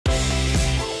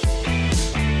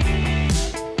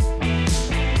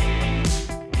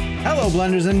Hello,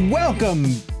 Blenders, and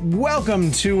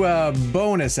welcome to a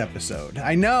bonus episode.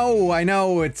 I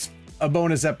know it's a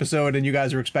bonus episode and you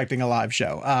guys are expecting a live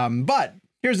show, but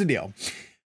here's the deal.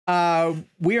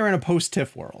 We are in a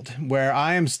post-TIFF world where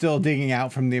I am still digging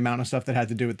out from the amount of stuff that had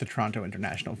to do with the Toronto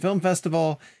International Film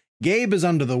Festival. Gabe is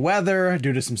under the weather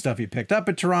due to some stuff he picked up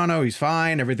at Toronto. He's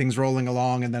fine. Everything's rolling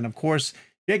along. And then, of course,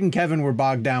 Jake and Kevin were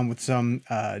bogged down with some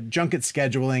junket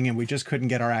scheduling, and we just couldn't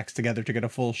get our acts together to get a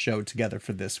full show together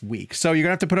for this week. So you're going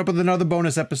to have to put up with another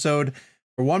bonus episode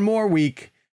for one more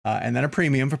week, and then a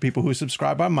premium for people who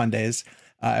subscribe on Mondays.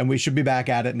 And we should be back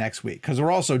at it next week because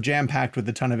we're also jam-packed with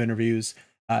a ton of interviews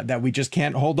that we just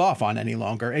can't hold off on any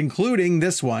longer, including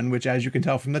this one, which, as you can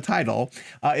tell from the title,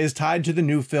 is tied to the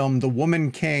new film, The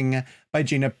Woman King by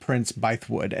Gina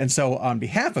Prince-Bythewood. And so on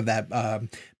behalf of that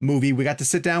movie, we got to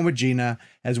sit down with Gina,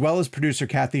 as well as producer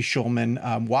Cathy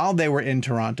Schulman, while they were in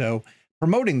Toronto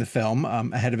promoting the film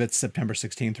ahead of its September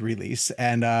 16th release.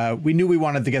 And we knew we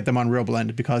wanted to get them on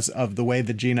ReelBlend because of the way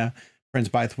that Gina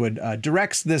Prince-Bythewood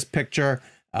directs this picture,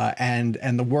 and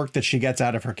the work that she gets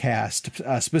out of her cast,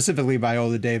 specifically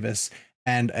Viola Davis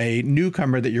and a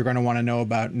newcomer that you're going to want to know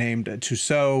about named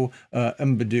Thuso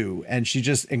Mbedu. And she's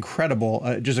just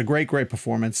incredible, just a great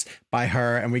performance by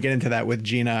her. And we get into that with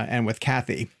Gina and with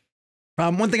Cathy.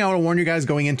 One thing I want to warn you guys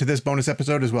going into this bonus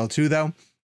episode as well, too, though,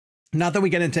 not that we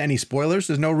get into any spoilers.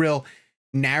 There's no real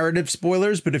narrative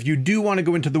spoilers, but if you do want to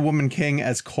go into The Woman King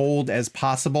as cold as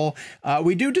possible,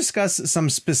 we do discuss some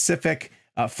specific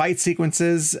fight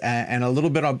sequences and a little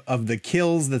bit of the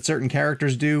kills that certain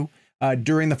characters do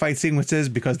during the fight sequences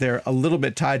because they're a little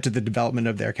bit tied to the development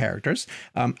of their characters.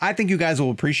 I think you guys will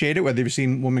appreciate it, whether you've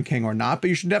seen Woman King or not, but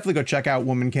you should definitely go check out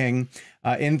Woman King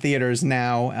in theaters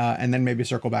now, and then maybe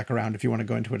circle back around if you want to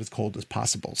go into it as cold as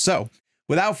possible. So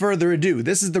without further ado,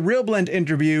 this is the ReelBlend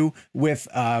interview with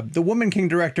the Woman King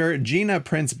director, Gina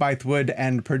Prince-Bythewood,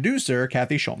 and producer,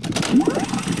 Cathy Schulman.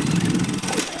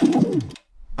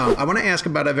 I want to ask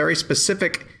about a very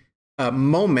specific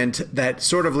moment that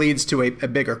sort of leads to a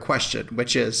bigger question,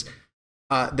 which is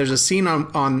there's a scene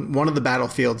on one of the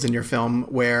battlefields in your film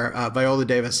where Viola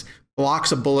Davis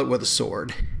blocks a bullet with a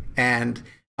sword, and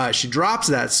she drops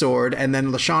that sword, and then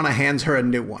Lashana hands her a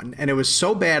new one. And it was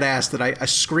so badass that I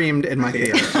screamed in my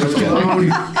theater. I was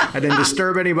alone. I didn't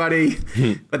disturb anybody,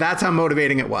 but that's how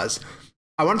motivating it was.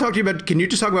 I want to talk to you about, can you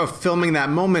just talk about filming that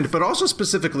moment, but also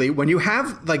specifically when you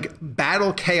have like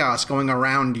battle chaos going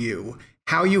around you,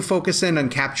 how you focus in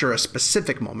and capture a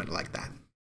specific moment like that?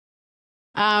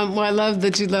 Well, I love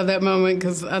that you love that moment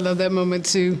because I love that moment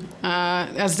too,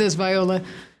 as does Viola.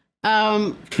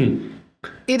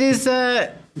 It is,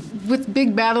 with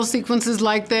big battle sequences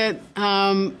like that,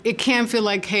 it can feel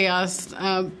like chaos,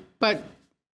 but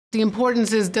the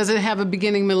importance is, does it have a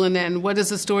beginning, middle, and end? What is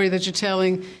the story that you're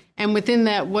telling? And within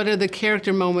that, what are the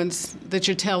character moments that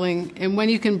you're telling? And when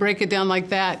you can break it down like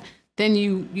that, then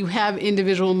you have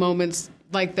individual moments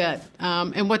like that.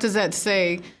 And what does that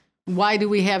say? Why do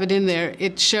we have it in there?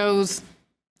 It shows,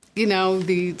 you know,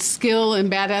 the skill and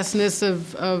badassness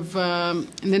of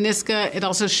Naniska. It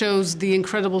also shows the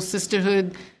incredible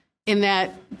sisterhood in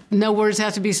that no words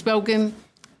have to be spoken.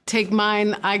 Take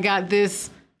mine, I got this.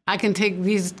 I can take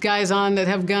these guys on that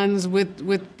have guns with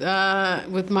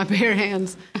my bare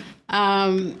hands.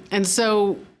 And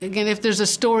so, again, if there's a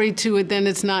story to it, then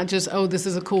it's not just, oh, this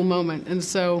is a cool moment. And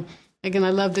so, again, I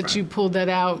love that you pulled that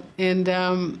out. And,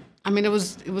 I mean, it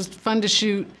was fun to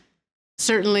shoot,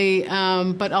 certainly,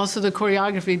 but also the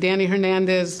choreography. Danny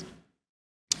Hernandez,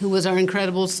 who was our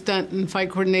incredible stunt and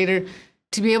fight coordinator,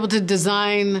 to be able to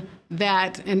design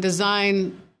that and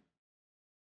design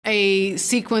a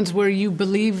sequence where you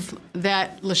believe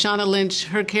that Lashana Lynch,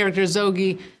 her character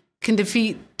Zogi, can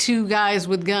defeat two guys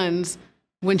with guns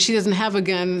when she doesn't have a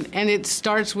gun. And it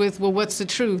starts with, well, what's the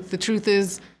truth? The truth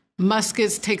is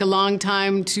muskets take a long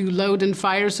time to load and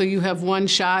fire, so you have one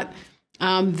shot.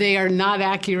 They are not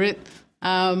accurate,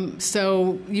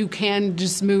 so you can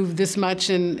just move this much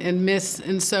and miss.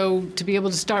 And so to be able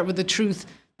to start with the truth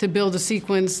to build a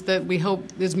sequence that we hope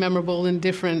is memorable and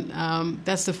different,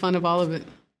 that's the fun of all of it.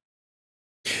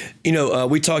 You know,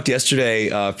 we talked yesterday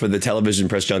for the television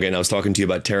press junket, and I was talking to you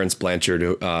about Terence Blanchard,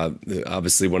 who,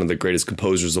 obviously one of the greatest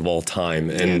composers of all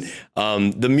time. And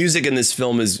yes. The music in this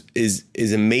film is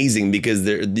amazing because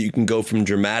you can go from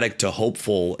dramatic to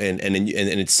hopeful, and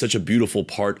it's such a beautiful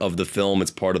part of the film. It's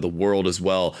part of the world as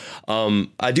well.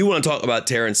 I do want to talk about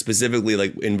Terence specifically,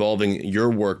 like involving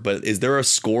your work, but is there a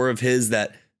score of his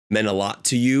that meant a lot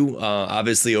to you?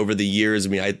 Obviously, over the years, I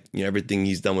mean, everything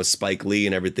he's done with Spike Lee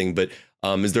and everything, but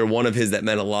is there one of his that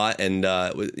meant a lot? And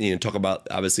talk about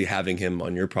obviously having him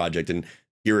on your project and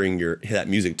hearing that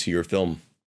music to your film.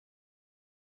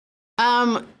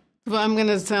 Well, I'm going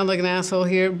to sound like an asshole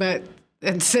here, but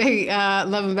and say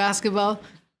Love and Basketball.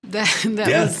 That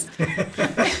Yes. was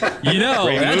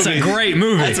That's a great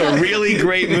movie. That's a really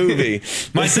great movie.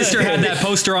 My sister had that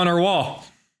poster on her wall.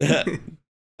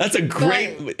 That's a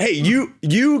great. Hey,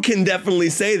 you can definitely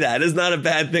say that. It's not a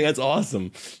bad thing. That's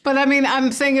awesome. But I mean,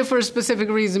 I'm saying it for a specific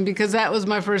reason because that was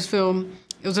my first film.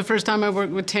 It was the first time I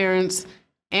worked with Terence,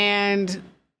 and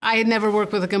I had never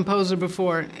worked with a composer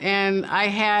before. And I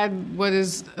had what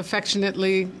is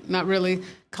affectionately, not really,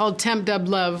 called Temp Dub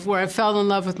Love, where I fell in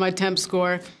love with my temp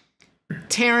score.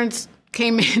 Terence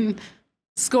came in,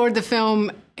 scored the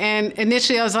film, and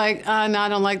initially I was like, no, I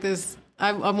don't like this.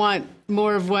 I want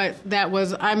more of what that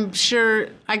was. I'm sure,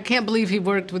 I can't believe he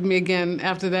worked with me again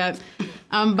after that.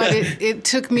 But it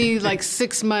took me like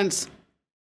 6 months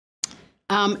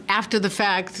after the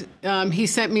fact. He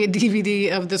sent me a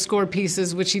DVD of the score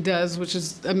pieces, which he does, which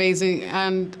is amazing.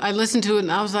 And I listened to it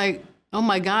and I was like, oh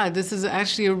my God, this is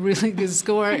actually a really good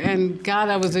score. And God,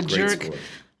 I was a jerk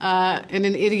and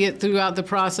an idiot throughout the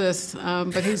process.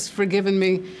 But he's forgiven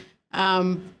me.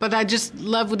 But I just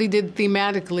love what he did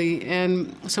thematically.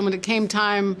 And so when it came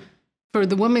time for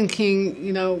The Woman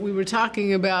King, we were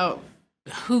talking about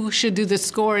who should do the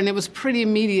score, and it was pretty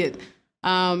immediate.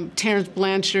 Terence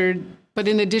Blanchard. But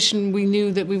in addition, we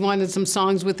knew that we wanted some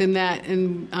songs within that.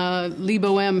 And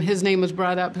Lebo M, his name was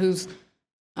brought up, who's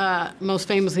most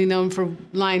famously known for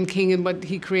Lion King and what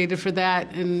he created for that,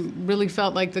 and really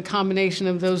felt like the combination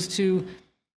of those two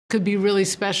could be really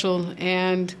special.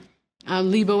 And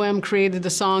Lebo M created the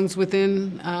songs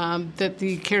within that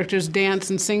the characters dance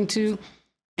and sing to.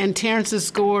 And Terence's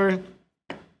score,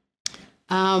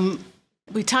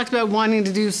 we talked about wanting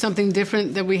to do something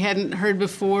different that we hadn't heard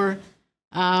before.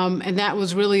 And that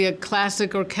was really a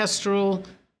classic orchestral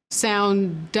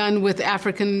sound done with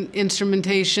African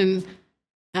instrumentation,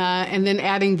 and then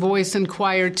adding voice and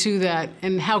choir to that.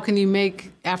 And how can you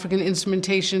make African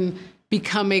instrumentation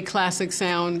become a classic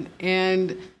sound?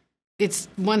 And it's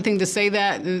one thing to say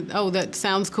that, and, oh, that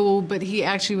sounds cool, but he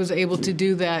actually was able to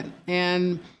do that.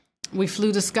 And we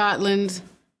flew to Scotland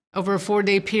over a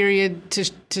 4-day period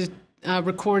to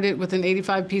record it with an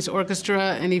 85-piece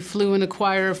orchestra, and he flew in a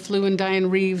choir, flew in Diane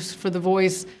Reeves for the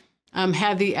voice,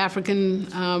 had the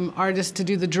African artist to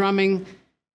do the drumming,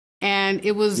 and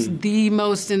it was the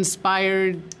most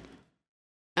inspired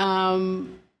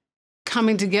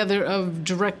coming together of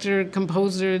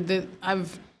director-composer that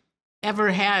I've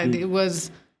ever had. It was,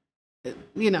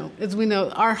 as we know,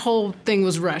 our whole thing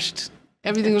was rushed.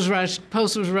 Everything was rushed.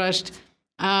 Post was rushed.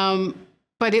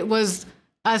 But it was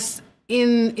us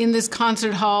in this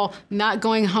concert hall, not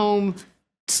going home,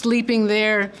 sleeping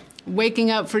there, waking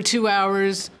up for 2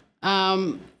 hours,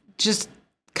 just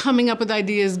coming up with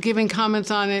ideas, giving comments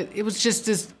on it. It was just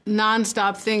this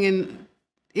nonstop thing, and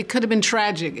it could have been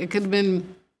tragic. It could have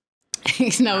been,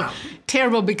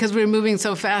 terrible because we were moving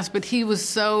so fast. But he was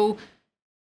so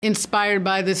inspired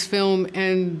by this film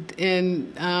and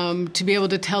to be able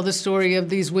to tell the story of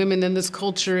these women and this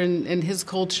culture and his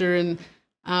culture, and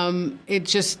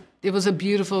it was a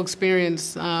beautiful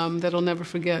experience that I'll never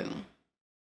forget.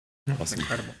 That's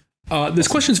incredible. This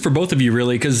question's for both of you,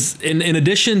 really, because in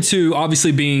addition to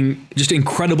obviously being just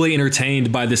incredibly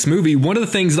entertained by this movie, one of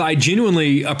the things that I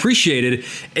genuinely appreciated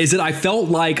is that I felt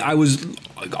like I was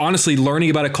honestly learning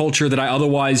about a culture that I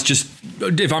otherwise just,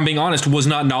 if I'm being honest, was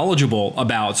not knowledgeable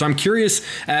about. So I'm curious,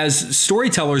 as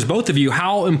storytellers, both of you,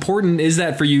 how important is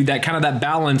that for you, that kind of that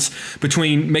balance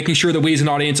between making sure that we as an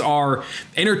audience are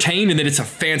entertained and that it's a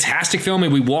fantastic film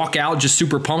and we walk out just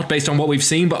super pumped based on what we've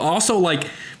seen, but also like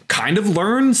kind of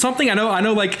learn something. I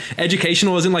know like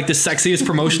educational isn't like the sexiest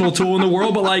promotional tool in the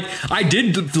world, but like I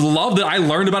did love that I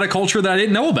learned about a culture that I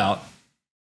didn't know about.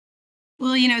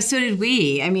 Well, so did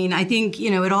we. I mean, I think,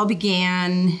 it all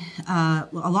began a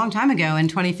long time ago in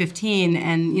 2015.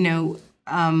 And,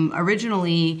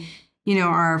 originally,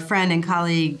 our friend and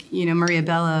colleague, Maria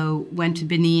Bello went to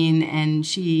Benin, and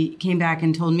she came back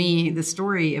and told me the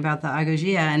story about the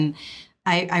Agogia. And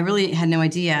I really had no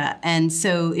idea. And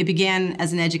so it began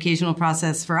as an educational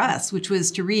process for us, which was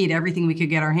to read everything we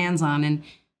could get our hands on, and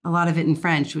a lot of it in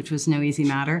French, which was no easy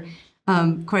matter.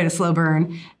 Quite a slow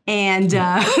burn. And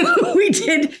we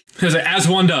did. As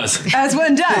one does. As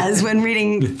one does when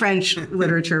reading French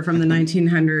literature from the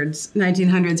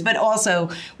 1900s. But also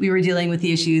we were dealing with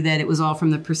the issue that it was all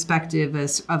from the perspective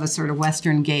of a sort of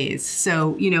Western gaze.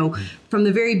 So, from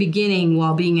the very beginning,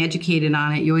 while being educated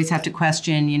on it, you always have to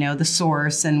question, the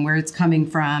source and where it's coming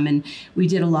from. And we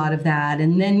did a lot of that.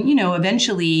 And then,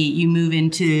 eventually you move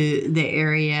into the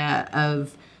area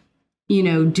of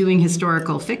doing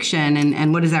historical fiction.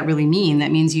 And what does that really mean?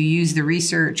 That means you use the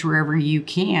research wherever you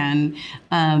can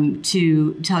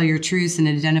to tell your truths and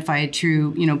identify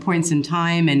true, points in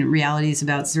time and realities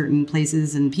about certain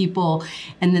places and people.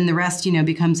 And then the rest,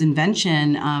 becomes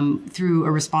invention through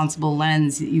a responsible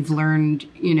lens that you've learned,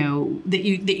 that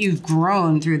you've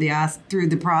grown through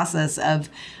the process of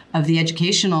the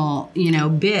educational,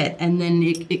 bit. And then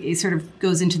it sort of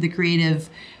goes into the creative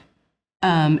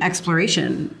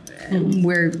exploration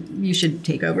where you should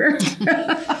take over.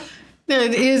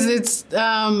 It is. It's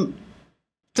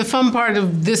the fun part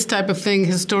of this type of thing.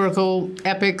 Historical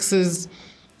epics is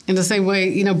in the same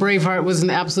way, Braveheart was an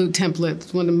absolute template.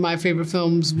 It's one of my favorite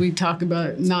films. We talk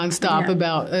about nonstop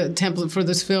about a template for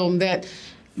this film, that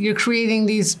you're creating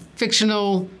these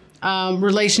fictional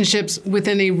relationships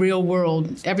within a real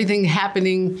world. Everything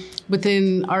happening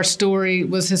within our story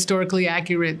was historically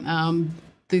accurate.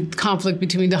 The conflict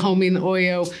between Dahomey and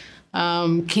Oyo,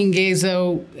 King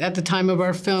Gezo at the time of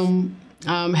our film,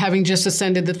 having just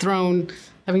ascended the throne,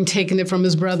 having taken it from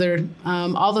his brother.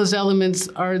 All those elements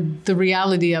are the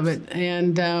reality of it.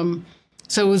 And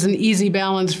so it was an easy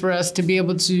balance for us to be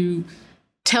able to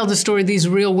tell the story of these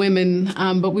real women,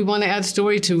 but we want to add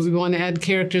story to it. We want to add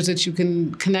characters that you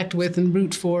can connect with and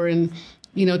root for and,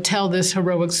 tell this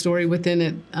heroic story within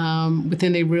it,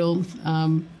 within a real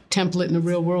template in the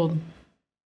real world.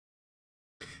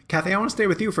 Cathy, I want to stay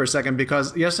with you for a second,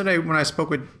 because yesterday when I spoke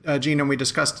with Gina and we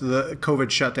discussed the COVID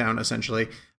shutdown, essentially,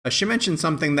 she mentioned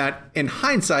something that in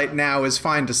hindsight now is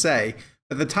fine to say,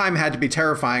 but at the time had to be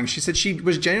terrifying. She said she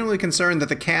was genuinely concerned that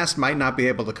the cast might not be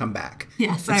able to come back.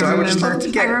 Yes, I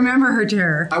remember her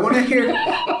terror. I want to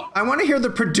hear the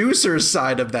producer's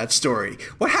side of that story.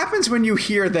 What happens when you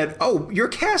hear that, your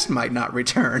cast might not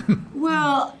return?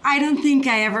 Well, I don't think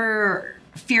I ever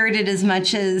feared it as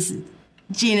much as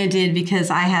Gina did, because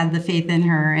I had the faith in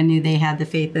her and knew they had the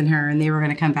faith in her and they were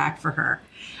going to come back for her.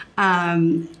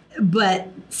 But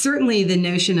certainly the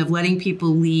notion of letting people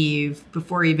leave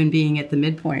before even being at the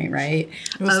midpoint, right?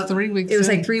 It was 3 weeks in. It was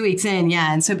like 3 weeks in,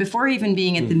 yeah. And so before even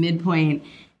being at the midpoint,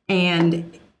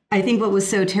 and I think what was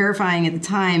so terrifying at the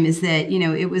time is that,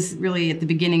 it was really at the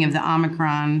beginning of the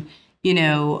Omicron,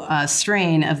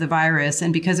 strain of the virus.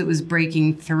 And because it was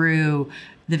breaking through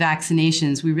the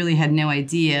vaccinations, we really had no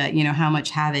idea, how much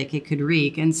havoc it could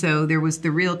wreak. And so there was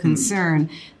the real concern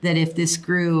that if this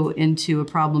grew into a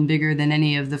problem bigger than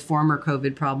any of the former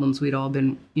COVID problems we'd all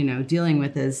been, dealing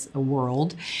with as a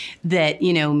world, that,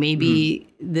 maybe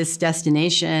this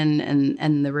destination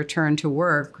and the return to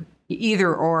work,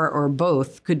 either or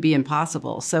both, could be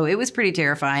impossible. So it was pretty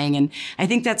terrifying. And I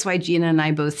think that's why Gina and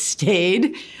I both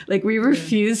stayed. Like, we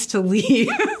refused to leave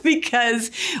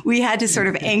because we had to sort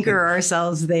of anchor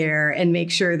ourselves there and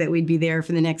make sure that we'd be there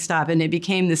for the next stop. And it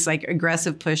became this like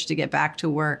aggressive push to get back to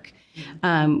work,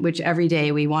 which every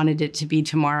day we wanted it to be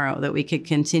tomorrow, that we could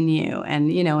continue. And,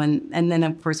 and then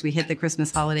of course we hit the Christmas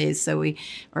holidays. So we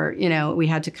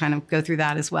had to kind of go through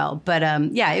that as well. But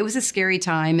it was a scary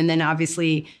time. And then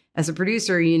obviously, as a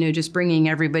producer, just bringing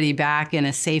everybody back in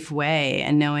a safe way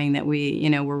and knowing that we,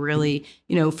 we're really,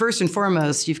 first and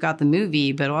foremost, you've got the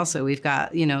movie, but also we've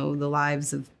got, the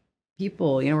lives of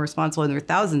people, responsible. And there were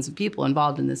thousands of people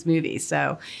involved in this movie.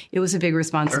 So it was a big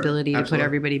responsibility to put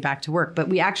everybody back to work. But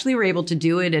we actually were able to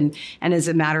do it. And as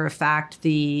a matter of fact,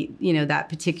 that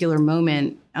particular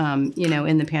moment,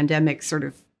 in the pandemic sort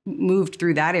of moved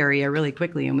through that area really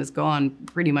quickly and was gone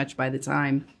pretty much by the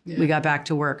time we got back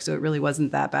to work. So it really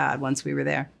wasn't that bad once we were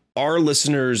there. Our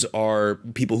listeners are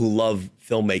people who love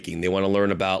filmmaking. They want to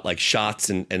learn about like shots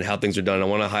and how things are done. I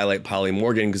want to highlight Polly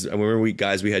Morgan, because I remember we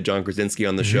had John Krasinski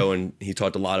on the show, and he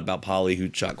talked a lot about Polly, who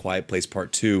shot Quiet Place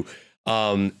Part 2.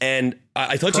 And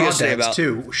I talked to you yesterday about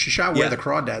too. She shot Where the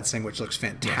Crawdads Sing, which looks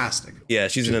fantastic. Yeah,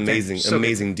 she's an amazing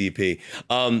DP.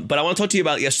 But I want to talk to you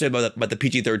about yesterday about the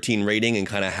PG-13 rating and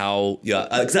kind of how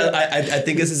I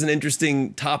think this is an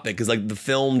interesting topic, because like the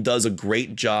film does a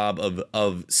great job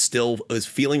of still is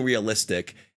feeling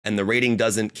realistic, and the rating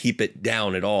doesn't keep it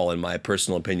down at all, in my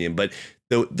personal opinion. But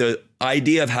the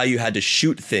idea of how you had to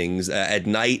shoot things at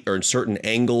night or in certain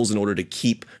angles in order to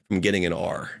keep from getting an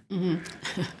R.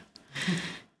 Mm-hmm.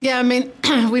 Yeah, I mean,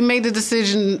 we made the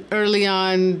decision early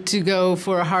on to go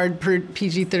for a hard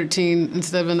PG-13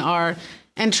 instead of an R.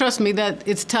 And trust me, that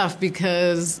it's tough,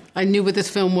 because I knew what this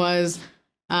film was.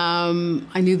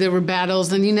 I knew there were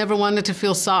battles, and you never wanted to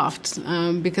feel soft,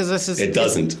 because this is... It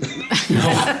doesn't.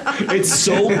 No, it's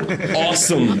so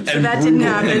awesome. And that didn't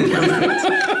happen.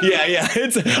 Yeah,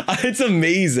 it's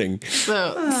amazing.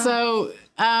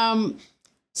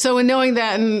 So in knowing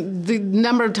that, and the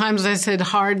number of times I said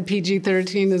hard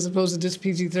PG-13 as opposed to just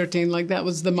PG-13, like that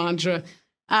was the mantra.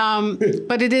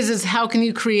 But it is how can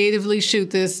you creatively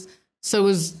shoot this so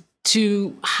as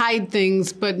to hide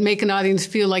things, but make an audience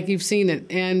feel like you've seen it.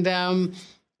 And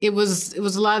it was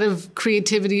a lot of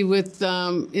creativity with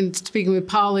in speaking with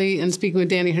Polly and speaking with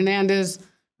Danny Hernandez,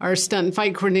 our stunt and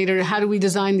fight coordinator. How do we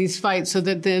design these fights so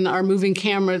that then our moving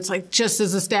camera, it's like just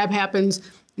as a stab happens,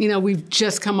 we've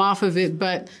just come off of it.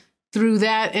 But through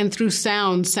that and through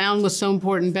sound was so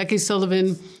important. Becky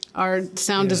Sullivan, our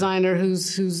sound designer,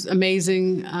 who's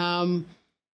amazing. A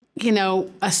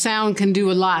sound can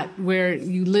do a lot where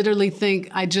you literally think,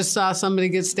 I just saw somebody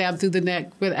get stabbed through the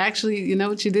neck, but actually, you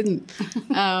didn't.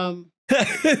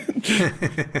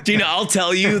 Gina, I'll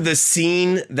tell you the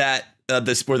scene that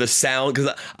where the sound,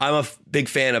 because I'm a big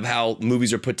fan of how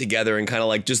movies are put together, and kind of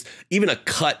like just even a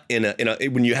cut in a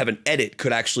when you have an edit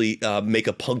could actually make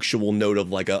a punctual note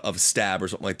of like a stab or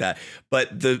something like that.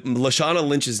 But the Lashana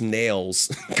Lynch's nails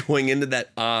going into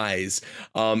that eyes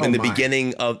in the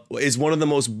beginning is one of the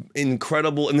most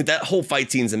incredible. I mean, that whole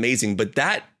fight scene is amazing, but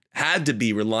that had to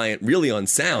be reliant really on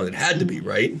sound. It had to be,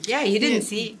 right? Yeah, you didn't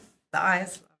see the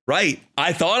eyes. Right.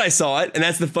 I thought I saw it. And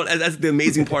that's the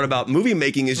amazing part about movie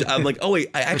making is I'm like, oh, wait,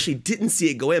 I actually didn't see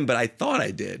it go in, but I thought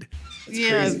I did.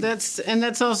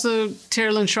 That's also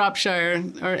Terrelyn Shropshire,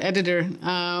 our editor.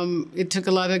 It took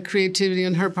a lot of creativity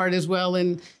on her part as well.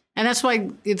 And that's why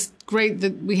it's great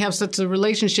that we have such a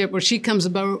relationship where she comes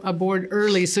aboard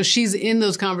early. So she's in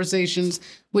those conversations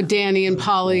with Danny and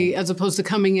Polly as opposed to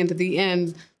coming in at the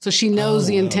end. So she knows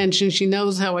the intention. She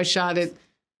knows how I shot it.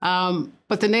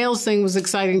 But the nails thing was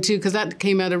exciting too, because that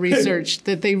came out of research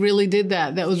that they really did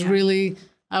that. That was really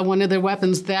one of their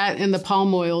weapons, that and the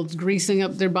palm oil, greasing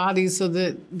up their bodies so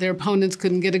that their opponents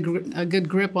couldn't get a good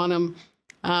grip on them.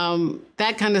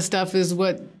 That kind of stuff is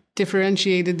what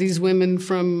differentiated these women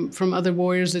from other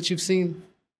warriors that you've seen.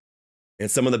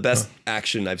 It's some of the best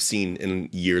action I've seen in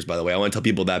years, by the way. I want to tell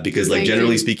people that because, like,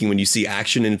 generally speaking, when you see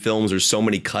action in films, there's so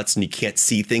many cuts and you can't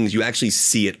see things. You actually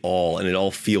see it all and it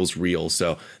all feels real.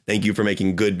 So thank you for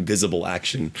making good, visible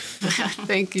action.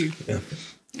 Thank you. Yeah.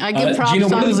 I give props,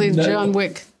 Gina, honestly, to John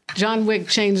Wick. John Wick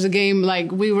changed the game.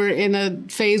 Like, we were in a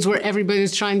phase where everybody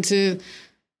was trying to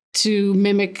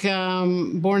mimic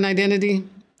Bourne Identity.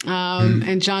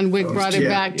 And John Wick brought it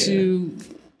back to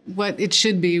what it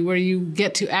should be, where you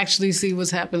get to actually see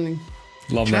what's happening.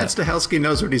 Love Chad that. Stahelski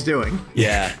knows what he's doing.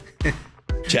 Yeah.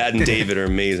 Chad and David are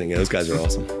amazing. Yeah, those guys are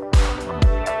awesome.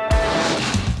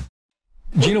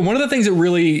 Gina, one of the things that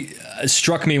really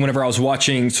struck me whenever I was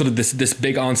watching sort of this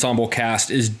big ensemble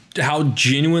cast is how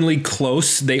genuinely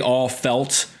close they all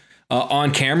felt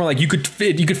on camera. Like you could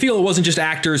feel it wasn't just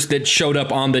actors that showed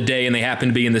up on the day and they happened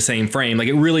to be in the same frame. Like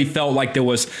it really felt like there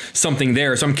was something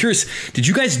there. So I'm curious, did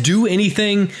you guys do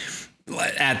anything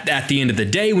at the end of the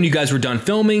day when you guys were done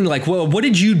filming? Like, well, what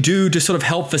did you do to sort of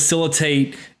help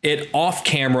facilitate it off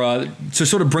camera to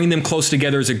sort of bring them close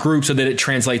together as a group so that it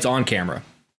translates on camera?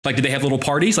 Like, did they have little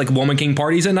parties, like Woman King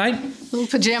parties at night? Little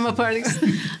pajama parties.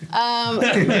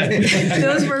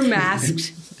 Those were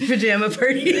masked pajama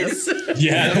parties.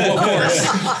 Yeah, well,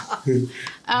 of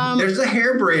course. There's a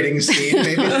hair braiding scene.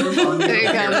 Maybe that was on there you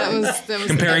go. That was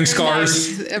comparing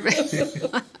scars.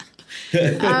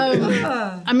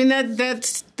 I mean,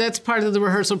 that's part of the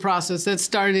rehearsal process. That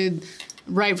started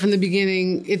right from the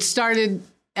beginning. It started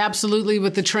absolutely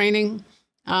with the training.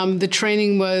 The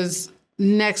training was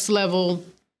next level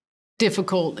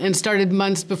difficult and started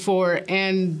months before,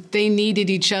 and they needed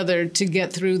each other to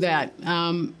get through that.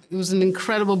 It was an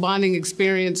incredible bonding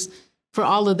experience for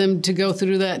all of them to go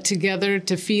through that together,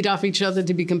 to feed off each other,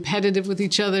 to be competitive with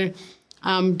each other,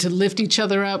 to lift each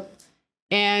other up.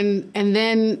 And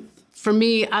then for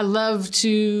me, I love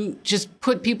to just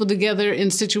put people together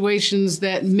in situations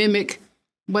that mimic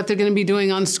what they're going to be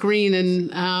doing on screen.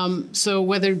 And so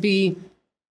whether it be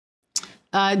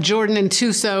Jordan and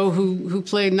Thuso, who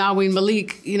played Naween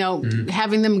Malik,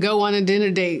 having them go on a dinner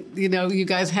date, you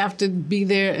guys have to be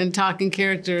there and talk in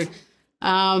character.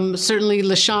 Certainly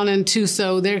Lashana and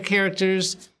Thuso, their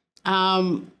characters,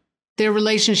 their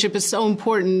relationship is so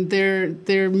important.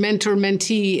 They're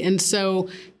mentor-mentee. And so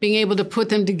being able to put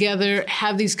them together,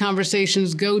 have these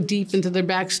conversations, go deep into their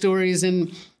backstories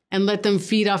and let them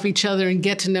feed off each other and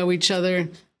get to know each other.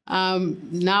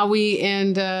 Nawi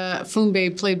and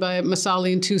Funbe, played by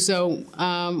Masali and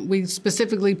Thuso, we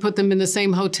specifically put them in the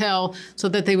same hotel so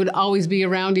that they would always be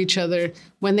around each other.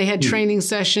 When they had training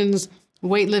sessions,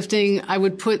 weightlifting, I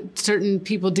would put certain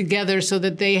people together so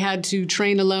that they had to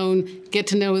train alone, get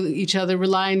to know each other,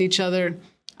 rely on each other.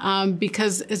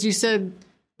 Because, as you said,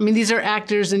 I mean, these are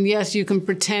actors, and yes, you can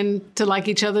pretend to like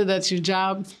each other. That's your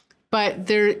job. but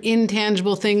they're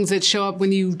intangible things that show up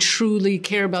when you truly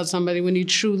care about somebody, when you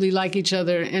truly like each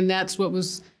other. And that's what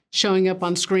was showing up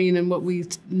on screen and what we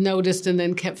noticed and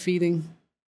then kept feeding.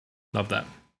 Love that.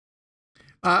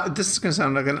 This is going to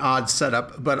sound like an odd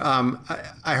setup, but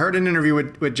I heard an interview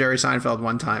with Jerry Seinfeld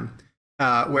one time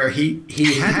where he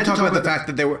had to talk about the fact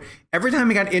that they were, every time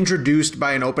he got introduced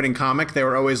by an opening comic, they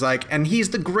were always like, and he's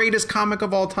the greatest comic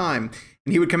of all time.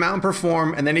 And he would come out and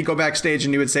perform, and then he'd go backstage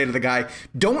and he would say to the guy,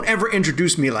 don't ever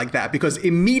introduce me like that, because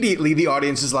immediately the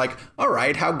audience is like, all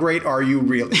right, how great are you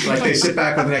really? Like they sit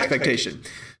back with an expectation.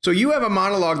 So you have a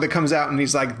monologue that comes out and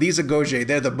he's like, these Agoge,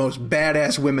 they're the most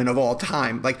badass women of all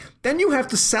time. Like, then you have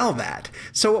to sell that.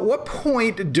 So at what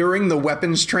point during the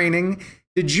weapons training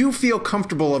did you feel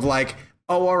comfortable of like,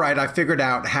 oh, all right, I figured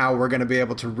out how we're going to be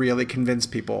able to really convince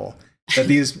people that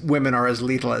these women are as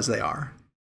lethal as they are?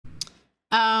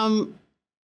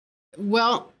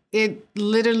 Well, it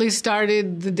literally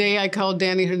started the day I called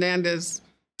Danny Hernandez.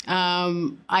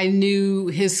 I knew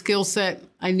his skill set.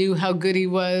 I knew how good he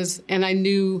was. And I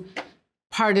knew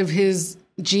part of his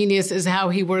genius is how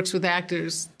he works with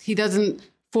actors. He doesn't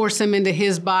force them into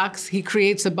his box. He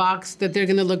creates a box that they're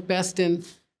going to look best in.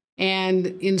 And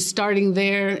in starting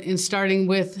there, in starting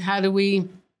with how do we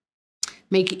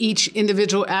make each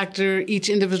individual actor, each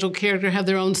individual character have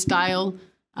their own style.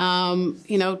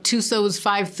 Thuso is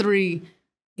 5'3",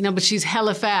 but she's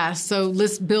hella fast. So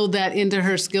let's build that into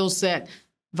her skill set.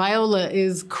 Viola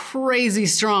is crazy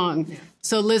strong. Yeah.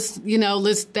 So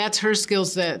that's her skill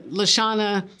set.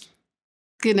 Lashana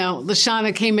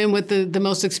came in with the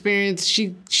most experience.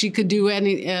 She could do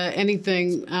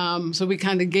anything. So we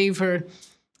kind of gave her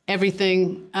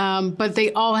everything. But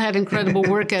they all had incredible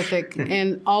work ethic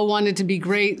and all wanted to be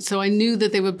great. So I knew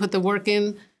that they would put the work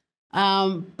in.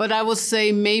 But I will say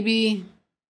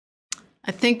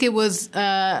I think it was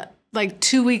like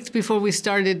 2 weeks before we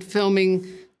started filming,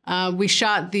 we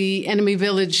shot the enemy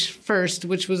village first,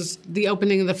 which was the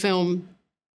opening of the film,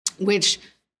 which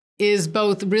is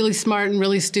both really smart and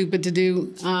really stupid to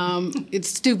do. It's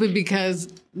stupid because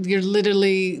you're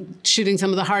literally shooting some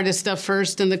of the hardest stuff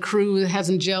first and the crew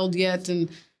hasn't gelled yet. And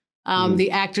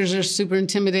the actors are super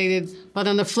intimidated. But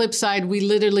on the flip side, we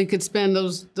literally could spend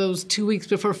those 2 weeks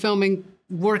before filming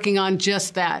working on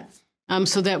just that.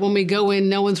 So that when we go in,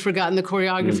 no one's forgotten the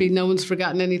choreography, no one's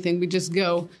forgotten anything. We just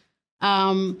go.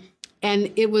 And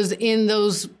it was in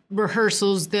those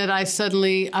rehearsals that I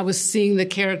was seeing the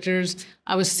characters.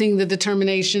 I was seeing the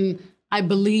determination. I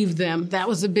believed them. That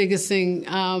was the biggest thing.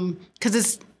 And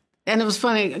it was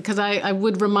funny because I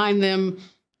would remind them,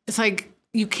 it's like,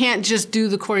 you can't just do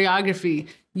the choreography.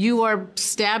 You are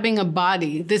stabbing a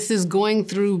body. This is going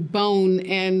through bone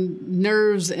and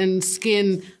nerves and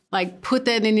skin. Like, put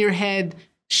that in your head,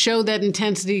 show that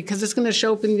intensity, because it's going to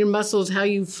show up in your muscles, how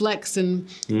you flex and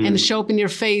show up in your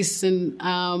face.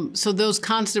 And so those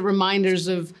constant reminders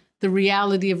of the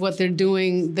reality of what they're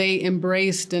doing, they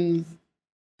embraced. And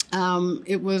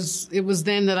it was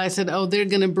then that I said, oh, they're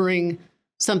going to bring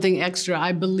something extra.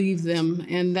 I believe them.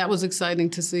 And that was exciting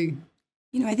to see.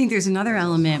 I think there's another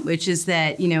element, which is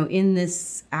that, in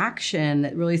this action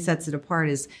that really sets it apart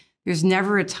is there's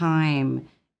never a time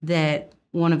that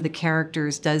one of the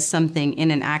characters does something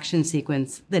in an action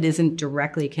sequence that isn't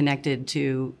directly connected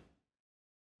to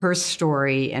her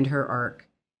story and her arc.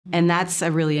 And that's a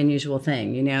really unusual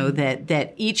thing,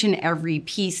 that each and every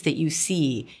piece that you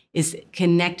see is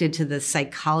connected to the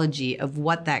psychology of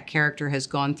what that character has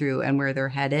gone through and where they're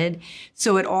headed.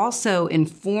 So it also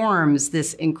informs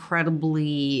this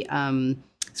incredibly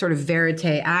sort of verite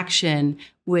action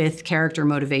with character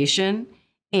motivation.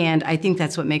 And I think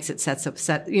that's what makes it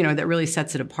that really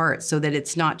sets it apart, so that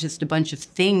it's not just a bunch of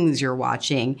things you're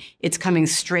watching. It's coming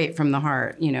straight from the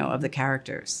heart, of the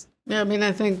characters. Yeah,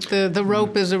 I think the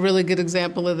rope is a really good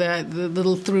example of that. The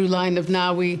little through line of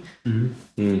Nawi,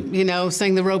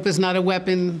 saying the rope is not a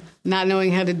weapon, not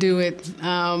knowing how to do it,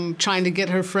 trying to get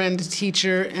her friend to teach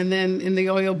her. And then in the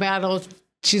oil battle,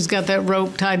 she's got that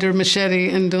rope tied to her machete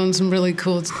and doing some really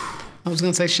cool I was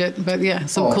going to say shit, but yeah,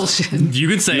 some cool shit. You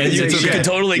could say it. You could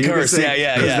totally curse.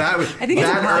 Yeah. I think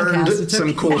that earned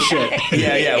some cool shit.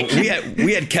 Yeah.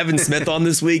 We had Kevin Smith on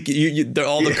this week.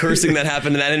 All the cursing that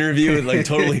happened in that interview, like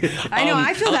totally. I know.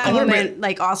 I feel that element,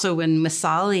 like also when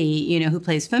Masali, who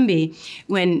plays Fumbi,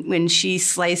 when she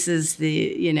slices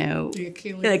the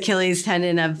Achilles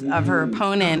tendon of her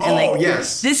opponent, and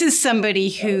this is somebody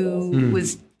who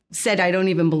was said, I don't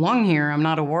even belong here. I'm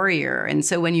not a warrior. And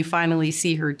so when you finally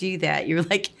see her do that, you're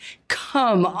like,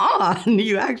 come on,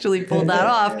 you actually pulled that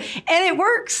off. And it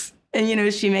works.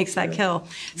 And, she makes that kill.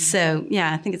 So,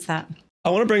 yeah, I think it's that. I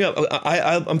want to bring up,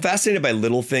 I'm fascinated by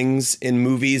little things in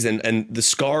movies, and the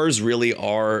scars really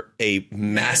are a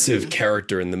massive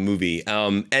character in the movie.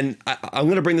 And I'm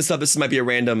going to bring this up. This might be a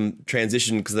random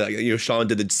transition because, Sean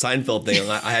did the Seinfeld thing.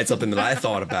 I had something that I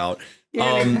thought about. So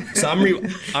I'm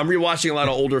rewatching a lot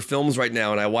of older films right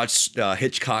now, and I watched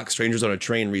Hitchcock's Strangers on a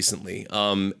Train recently.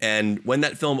 And when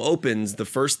that film opens, the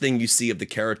first thing you see of the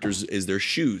characters is their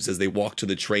shoes as they walk to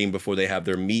the train before they have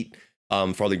their meet.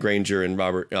 Farley Granger and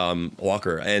Robert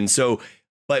Walker. And so,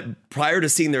 but prior to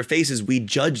seeing their faces, we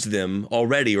judged them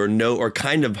already or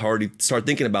kind of already start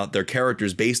thinking about their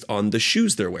characters based on the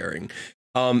shoes they're wearing.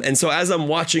 And so as I'm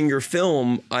watching your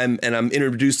film, I'm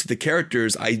introduced to the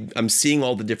characters, I'm seeing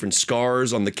all the different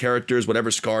scars on the characters,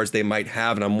 whatever scars they might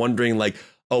have. And I'm wondering, like,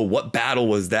 oh, what battle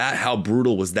was that? How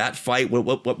brutal was that fight?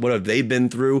 What have they been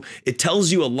through? It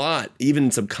tells you a lot, even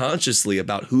subconsciously,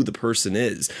 about who the person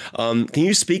is. Can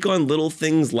you speak on little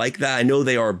things like that? I know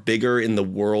they are bigger in the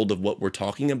world of what we're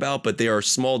talking about, but they are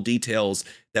small details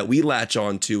that we latch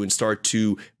onto and start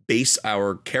to base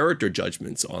our character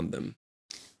judgments on them.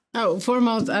 Oh,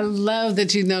 foremost, I love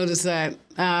that you noticed that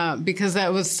because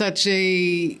that was such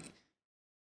a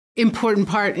important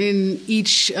part in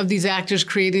each of these actors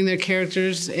creating their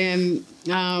characters. And,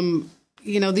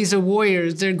 these are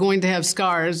warriors. They're going to have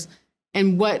scars.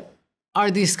 And what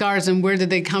are these scars and where did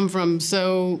they come from?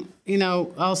 So,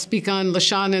 I'll speak on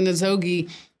Lashana and Azogi.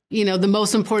 The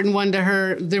most important one to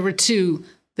her, there were two.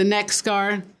 The neck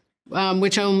scar,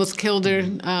 which almost killed her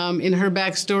in her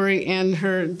backstory, and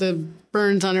the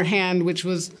burns on her hand, which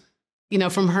was,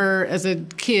 from her as a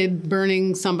kid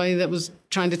burning somebody that was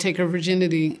trying to take her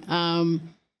virginity.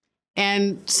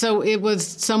 And so it was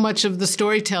so much of the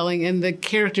storytelling and the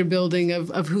character building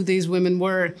of who these women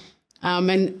were.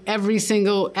 And every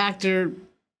single actor,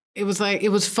 it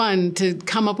was fun to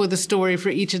come up with a story for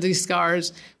each of these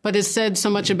scars, but it said so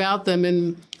much about them.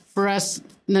 And for us,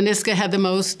 Naniska had the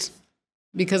most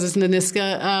because it's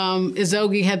Naniska.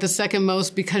 Izogi had the second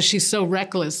most because she's so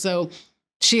reckless. So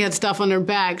she had stuff on her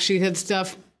back. She had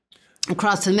stuff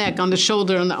across the neck, on the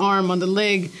shoulder, on the arm, on the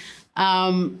leg.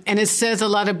 And it says a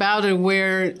lot about her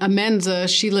where Amenza,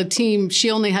 Sheila Team, she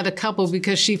only had a couple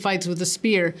because she fights with a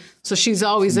spear. So she's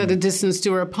always at a distance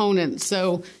to her opponent.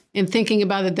 So in thinking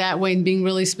about it that way and being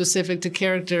really specific to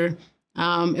character,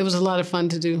 it was a lot of fun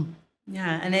to do.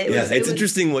 Yeah, and it's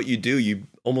interesting what you do. You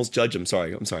almost judge them.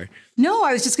 I'm sorry. No,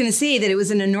 I was just going to say that it was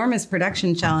an enormous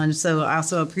production challenge. So I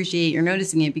also appreciate your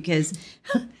noticing it because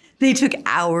they took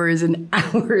hours and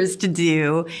hours to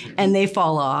do, and they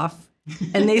fall off.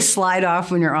 And they slide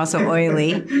off when you're also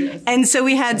oily. And so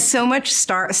we had so much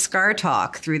scar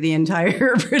talk through the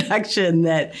entire production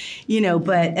that,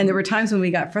 and there were times when we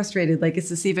got frustrated, like, is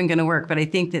this even going to work? But I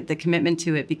think that the commitment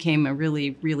to it became a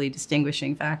really, really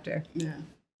distinguishing factor. Yeah.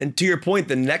 And to your point,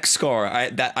 the neck scar,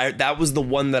 that was the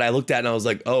one that I looked at and I was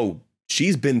like, oh,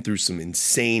 she's been through some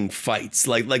insane fights.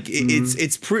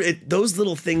 It's pretty, those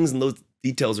little things and those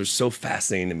details are so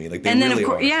fascinating to me. Like, they and then really of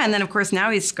course, are. Yeah, and then of course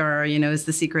Nowie's scar, is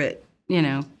the secret,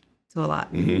 to a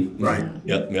lot. Mm-hmm. Right.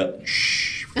 Yep.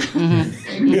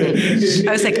 Mm-hmm.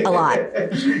 I was like, a lot.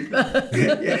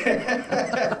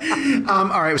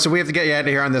 All right, so we have to get you out of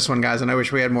here on this one, guys, and I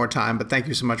wish we had more time, but thank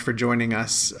you so much for joining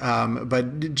us.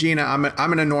 But Gina, I'm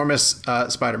an enormous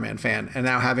Spider-Man fan, and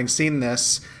now having seen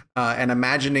this and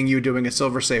imagining you doing a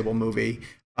Silver Sable movie,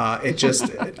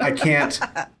 I can't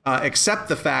accept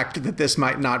the fact that this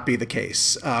might not be the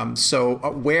case. So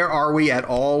where are we at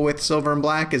all with Silver and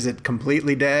Black? Is it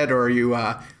completely dead, or are you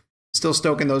still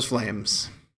stoking those flames?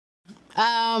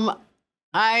 It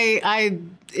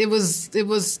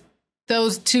was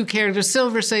those two characters.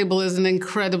 Silver Sable is an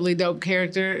incredibly dope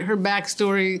character. Her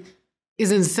backstory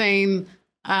is insane.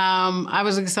 I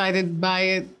was excited by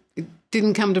it. It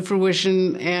didn't come to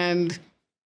fruition, and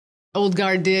Old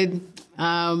Guard did.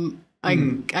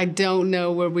 I don't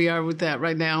know where we are with that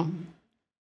right now.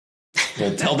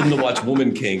 Well, tell them to watch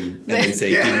Woman King and then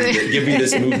say, give me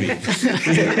this movie.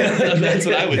 That's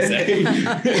what I would say.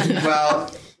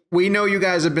 Well, we know you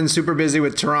guys have been super busy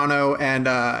with Toronto and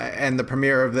the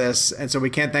premiere of this, and so we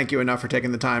can't thank you enough for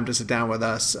taking the time to sit down with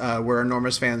us. We're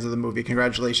enormous fans of the movie.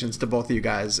 Congratulations to both of you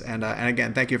guys, and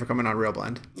again, thank you for coming on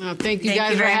ReelBlend. Thank you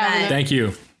guys for having us. Thank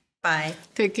you. Bye.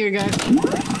 Take care, guys.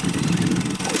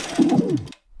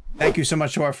 Thank you so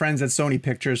much to our friends at Sony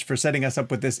Pictures for setting us up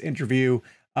with this interview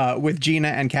with Gina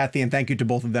and Cathy, and thank you to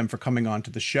both of them for coming on to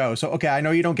the show. So, okay, I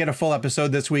know you don't get a full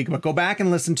episode this week, but go back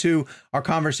and listen to our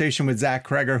conversation with Zach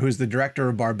Kreger, who's the director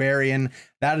of Barbarian.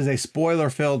 That is a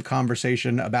spoiler-filled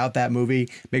conversation about that movie.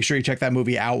 Make sure you check that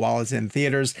movie out while it's in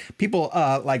theaters. People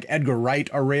like Edgar Wright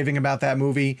are raving about that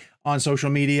movie. on social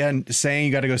media and saying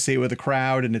you got to go see it with a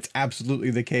crowd, and it's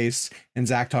absolutely the case. And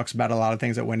Zach talks about a lot of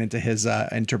things that went into his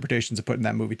interpretations of putting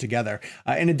that movie together.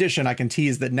 In addition, I can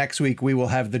tease that next week we will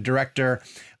have the director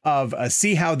of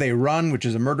See How They Run, which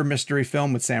is a murder mystery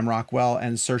film with Sam Rockwell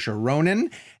and Saoirse Ronan.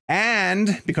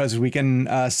 And because we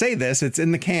can say this, it's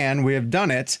in the can, we have done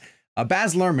it.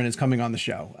 Baz Luhrmann is coming on the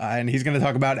show, and he's going to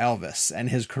talk about Elvis and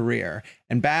his career.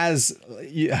 And Baz,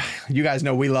 you guys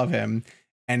know we love him.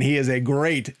 And he is a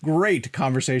great, great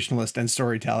conversationalist and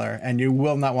storyteller, and you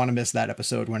will not want to miss that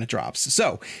episode when it drops.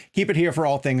 So keep it here for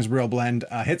all things ReelBlend.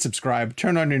 Hit subscribe,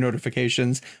 turn on your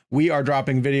notifications. We are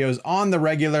dropping videos on the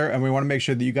regular, and we want to make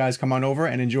sure that you guys come on over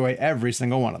and enjoy every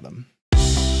single one of them.